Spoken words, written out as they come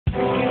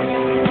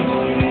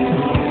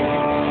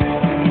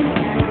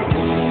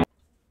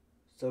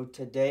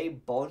today,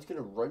 Baldi's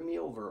gonna run me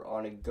over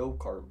on a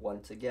go-kart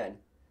once again.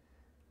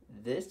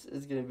 This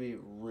is gonna be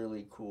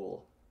really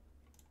cool.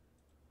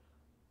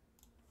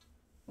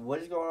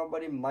 What is going on,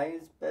 buddy? My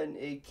name's Ben,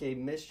 aka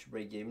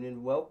Mystery Gaming,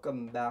 and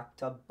welcome back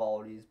to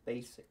Baldi's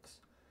Basics.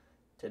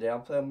 Today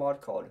I'm playing a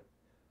mod called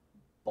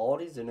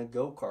Baldi's in a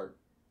Go-Kart,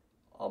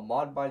 a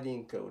mod by the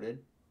Encoded.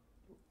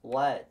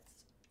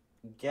 Let's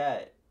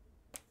get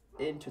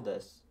into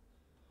this.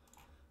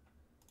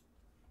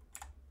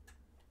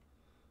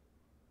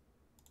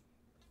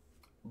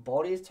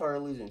 Baldi is tired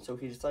of losing, so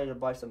he decided to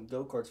buy some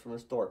go-karts from a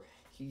store.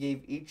 He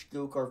gave each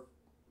go-kart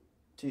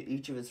to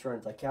each of his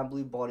friends. I can't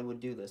believe Baldi would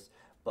do this,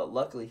 but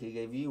luckily he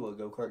gave you a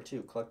go-kart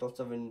too. Collect all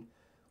 7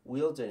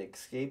 wheels and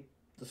escape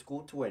the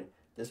school to win.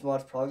 This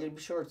mod's probably going to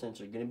be short since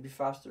you're going to be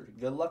faster.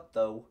 Good luck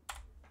though.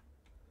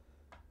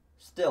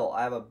 Still,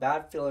 I have a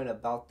bad feeling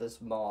about this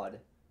mod.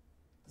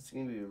 This is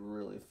going to be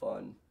really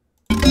fun.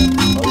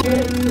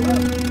 Okay,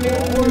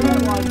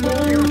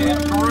 you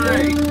did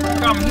great!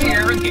 Come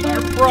here and get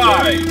your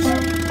prize!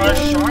 A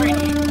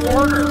shiny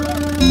quarter!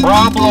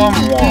 Problem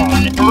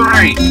 1,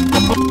 3!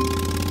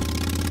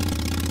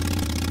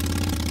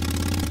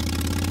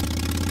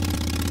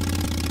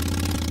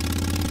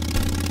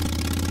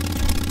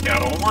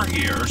 Get over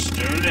here,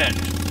 student!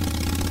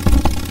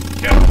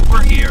 Get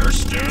over here,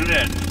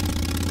 student!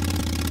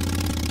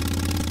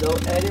 So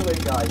anyway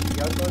guys, you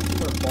guys want to see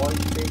more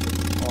Baldi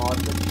Basics on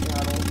the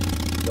channel?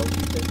 Don't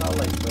forget that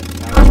like button.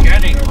 You're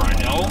getting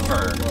run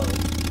over!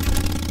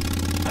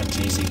 I'm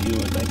chasing you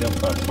and my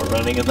go-kart for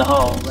running in the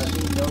hall. Let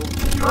me know.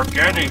 You're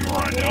getting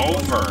run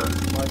over!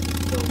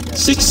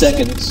 6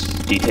 seconds.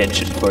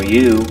 Detention for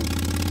you.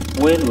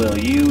 When will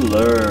you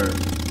learn?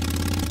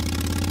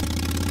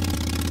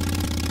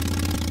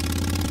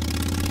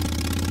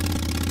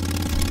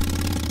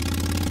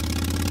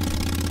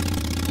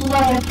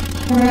 Let's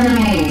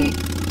play.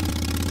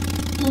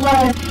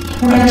 Let's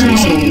play. I'm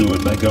chasing you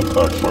and my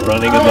go-kart for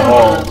running in the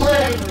halls.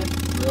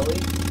 Really?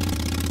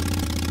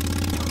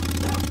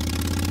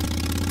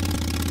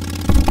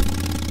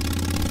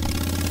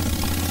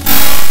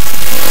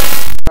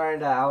 Trying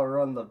to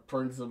outrun the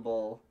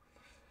principal.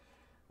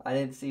 I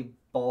didn't see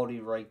Baldi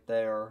right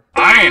there.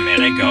 I'm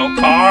in a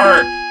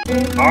go-kart!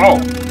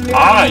 Oh,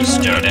 hi,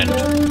 student!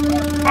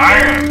 I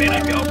am in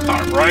a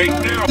go-kart right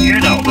now! You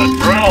know the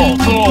drill!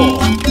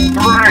 Cool!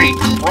 Great!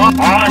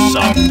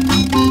 Awesome!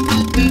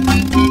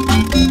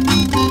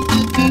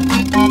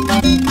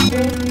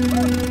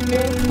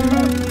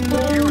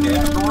 You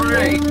did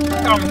great!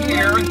 Come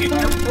here and get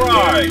your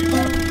prize!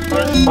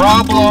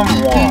 Problem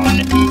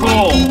 1.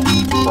 Cool!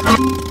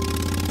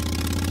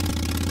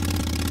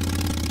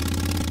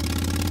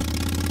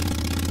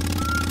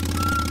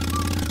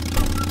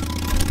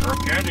 You're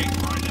getting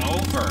run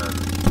over.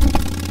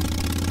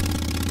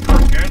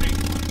 You're getting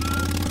run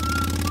over.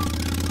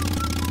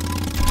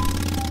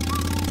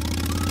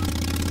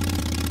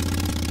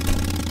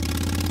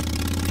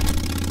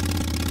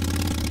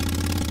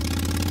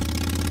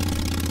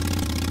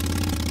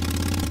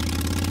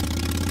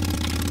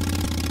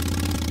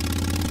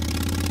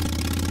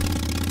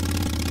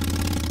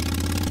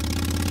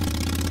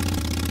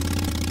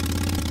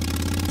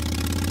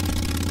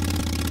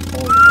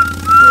 Oh,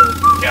 that's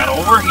scary. Get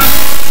over here.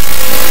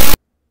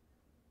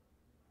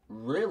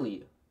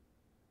 Really?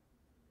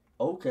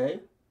 Okay.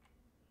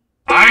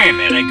 I'm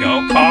in a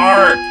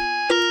go-kart.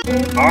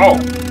 Oh,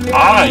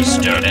 hi,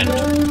 student.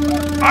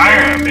 I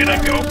am in a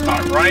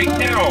go-kart right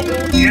now.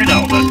 You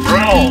know the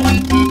drill.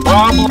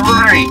 Problem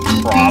 3.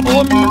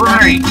 Problem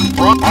 3.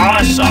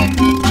 Awesome.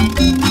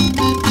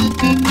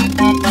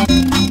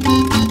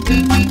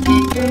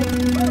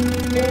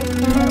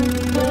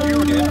 You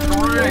did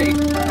great.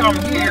 Come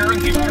here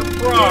and get your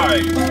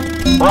prize.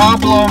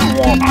 Problem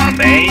 1.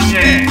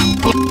 Amazing.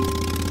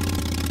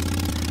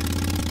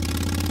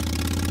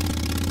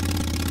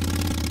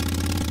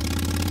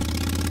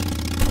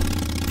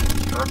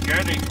 You're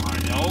getting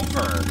run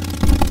over.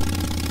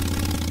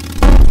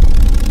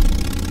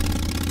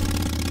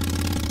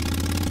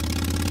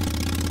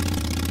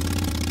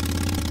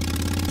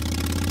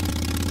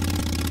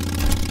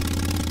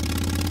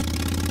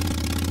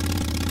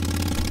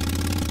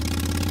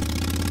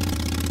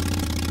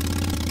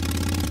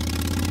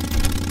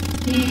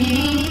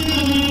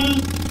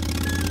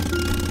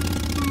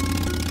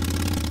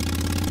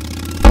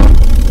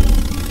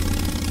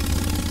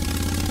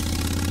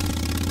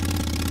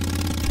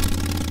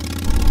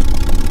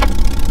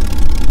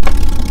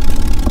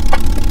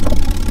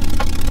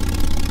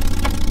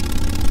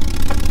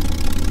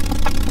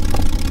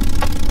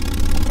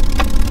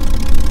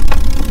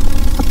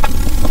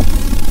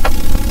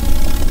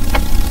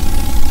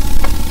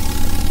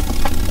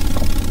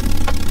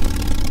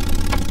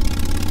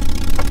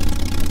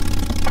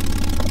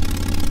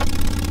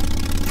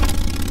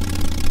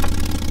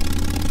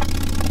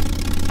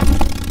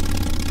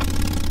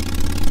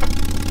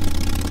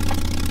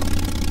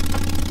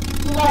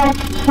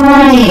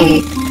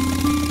 Play.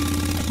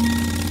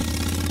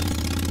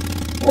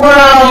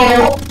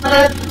 Wow,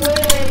 let's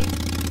play.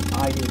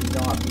 I did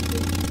not mean to.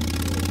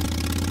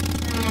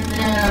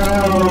 No.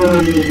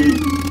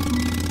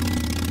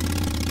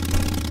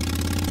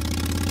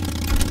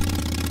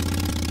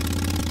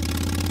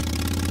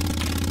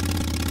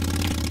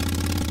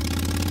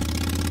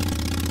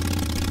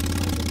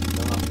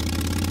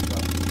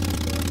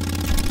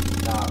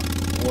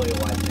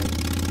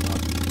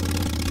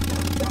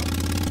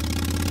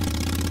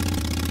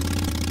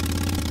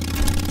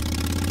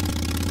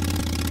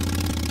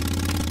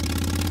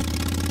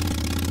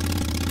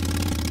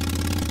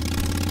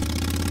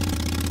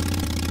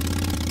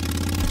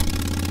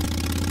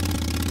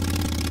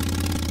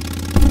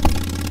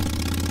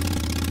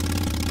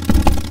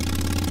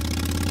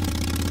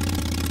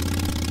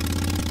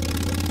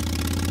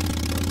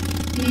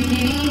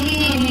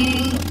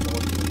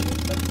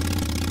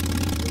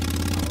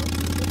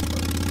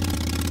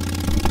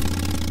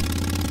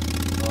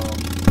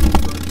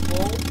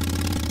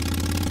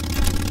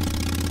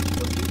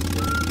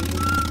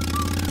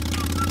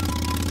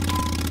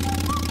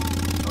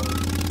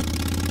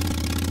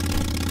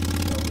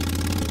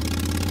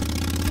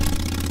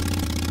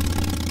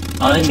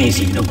 I'm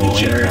easy to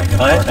bully.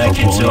 I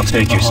can still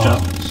take your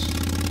stuff.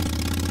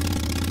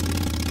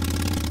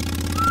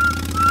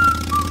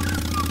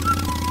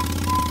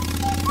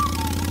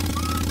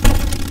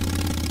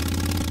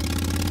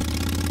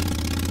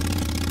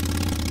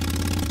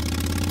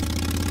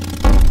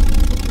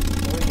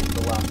 Let me get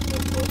the last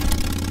notebook.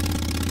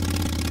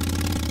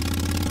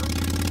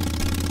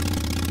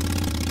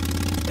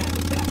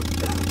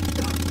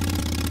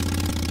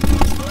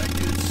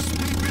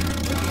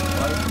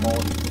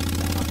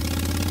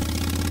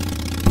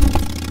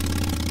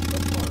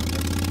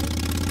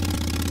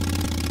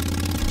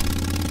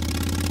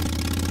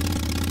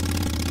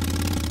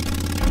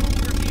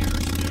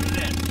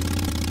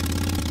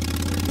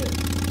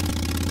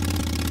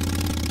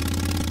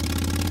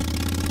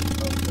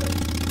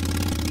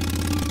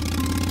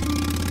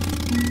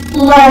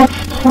 Let's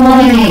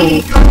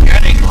play.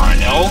 Getting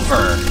run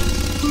over.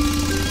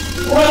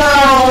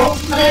 Wow,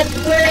 that's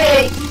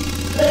great.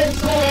 Let's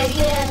play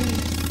again.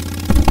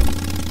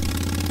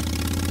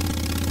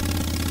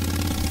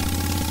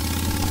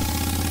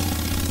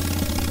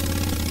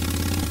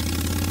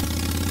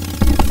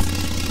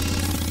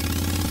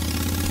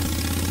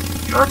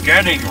 You're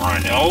getting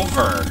run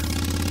over.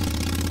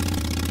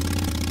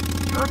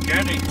 You're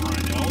getting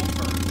run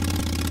over.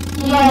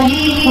 Let's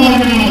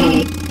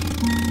play.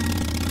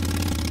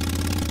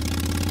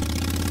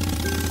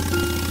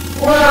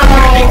 Wow,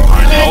 Getting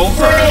run that's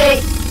over.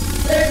 great.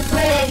 Let's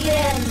play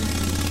again.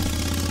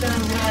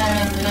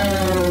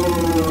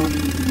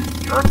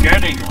 You're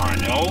getting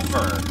run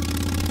over.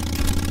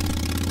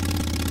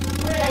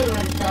 Play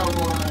with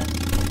someone.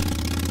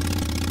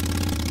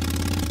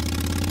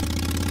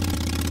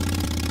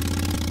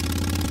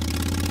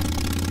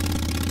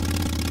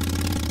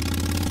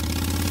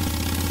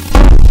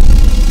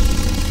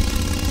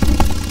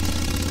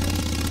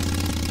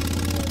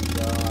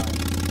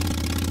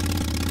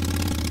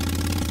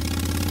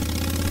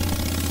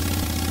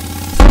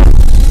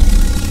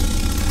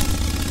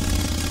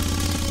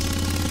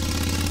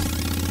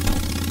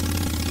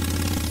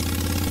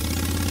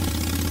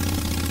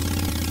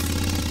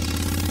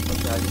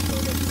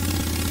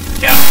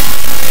 Yeah.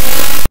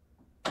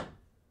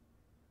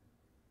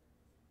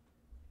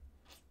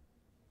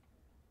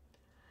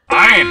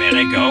 I am in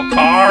a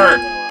go-kart.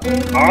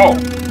 Oh,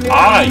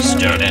 hi,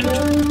 student.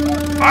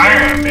 I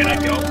am in a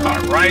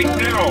go-kart right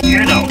now.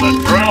 You know the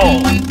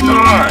drill.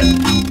 Good.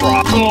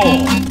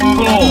 Cool.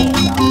 Cool.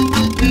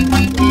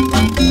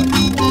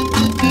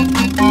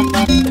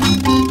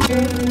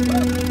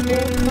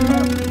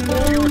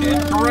 You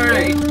did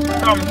great.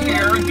 Come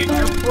here and get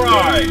your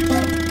prize.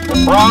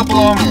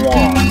 Problem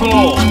one.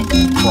 Cool.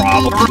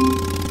 Problem.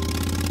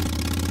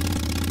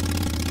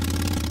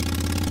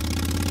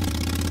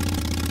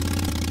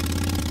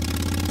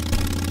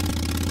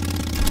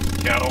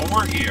 Get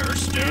over here,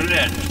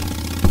 student.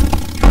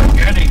 You're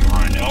getting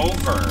run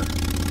over.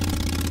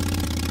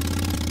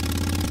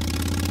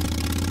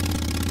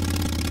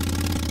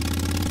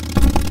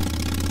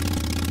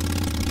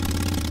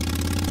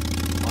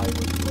 I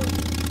was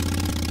running.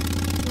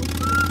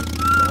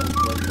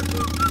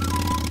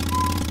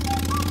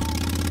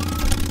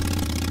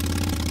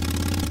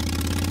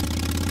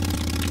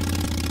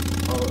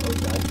 Oh,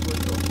 okay, I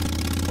switched over.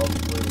 Oh,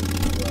 really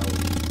well.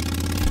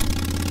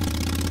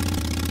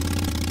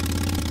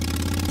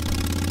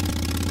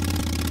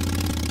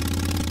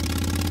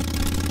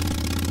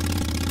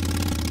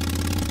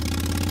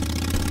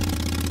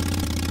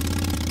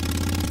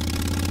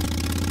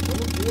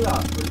 Don't do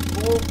that,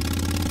 principal.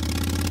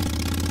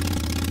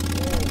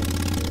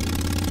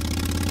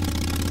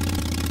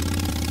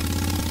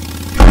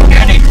 You're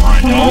getting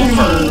run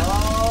over.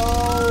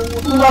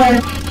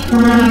 Let's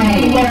try.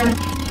 Let's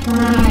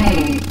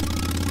try.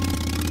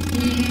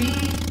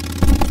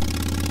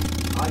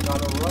 I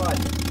gotta run.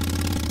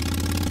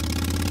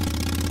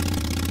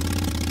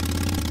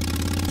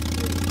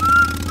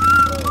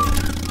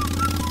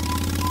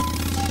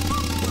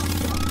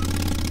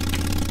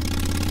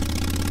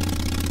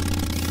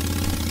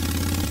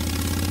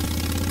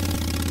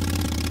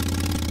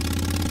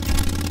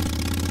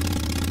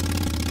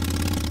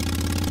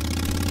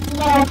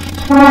 Let's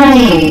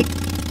try.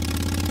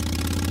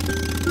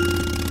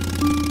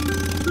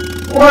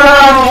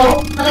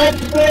 Wow,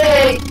 that's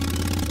great.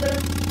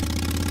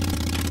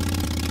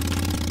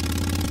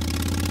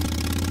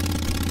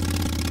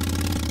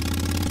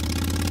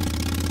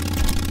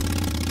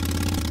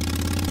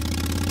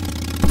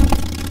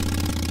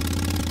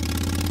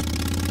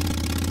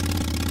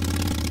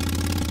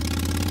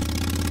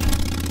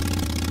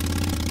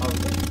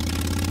 Okay.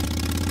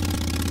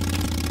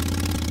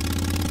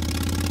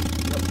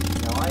 Yep,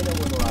 now I know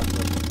where the last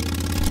notebook is.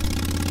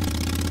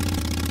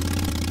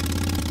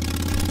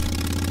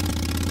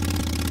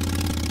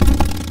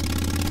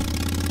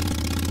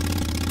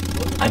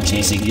 I'm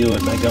chasing you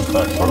in my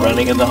go-kart. We're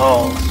running in the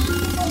halls.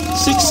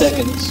 6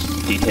 seconds.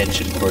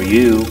 Detention for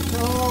you.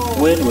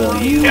 When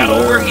will you Get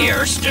learn? over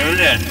here,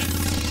 student.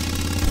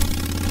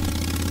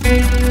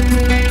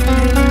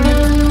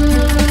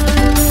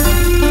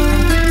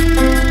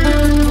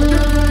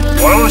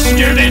 Whoa,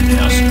 student.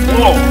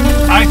 Whoa.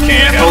 I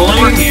can't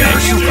believe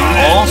you got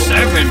all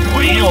 7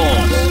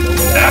 wheels.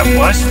 That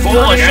was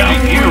foolish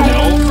of you,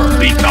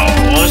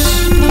 because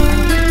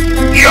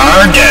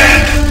you're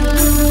dead.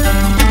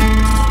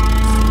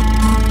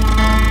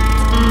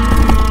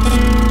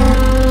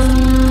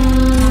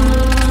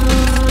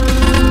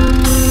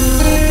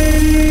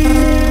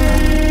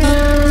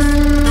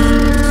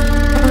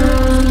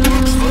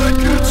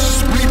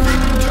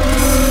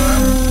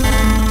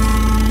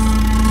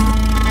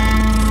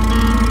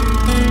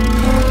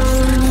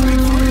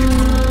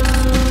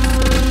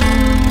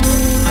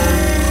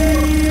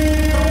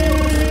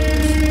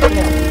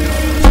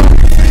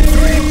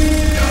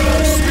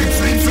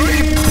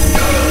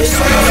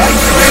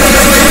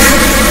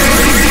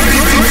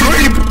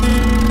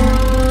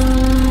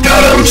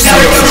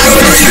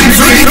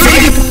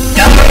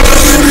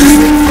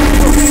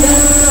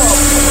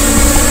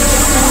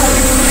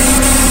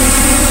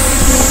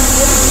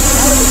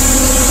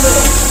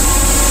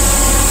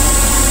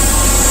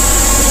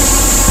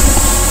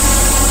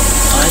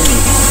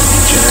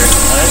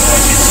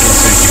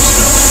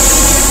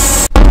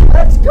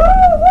 Let's go!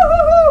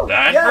 Woohoo!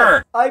 That Yeah,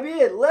 hurt. I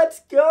mean, let's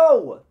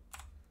go!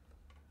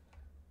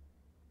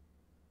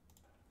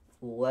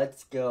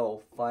 Let's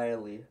go,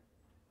 finally.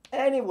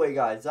 Anyway,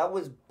 guys, that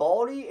was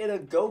Baldi in a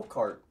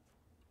go-kart.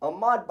 A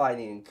mod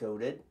binding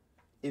encoded.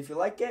 If you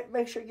like it,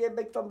 make sure you give a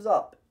big thumbs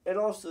up. And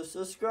also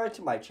subscribe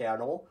to my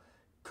channel,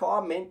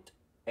 comment,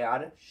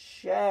 and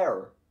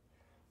share.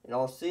 And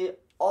I'll see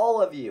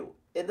all of you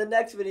in the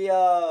next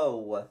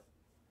video.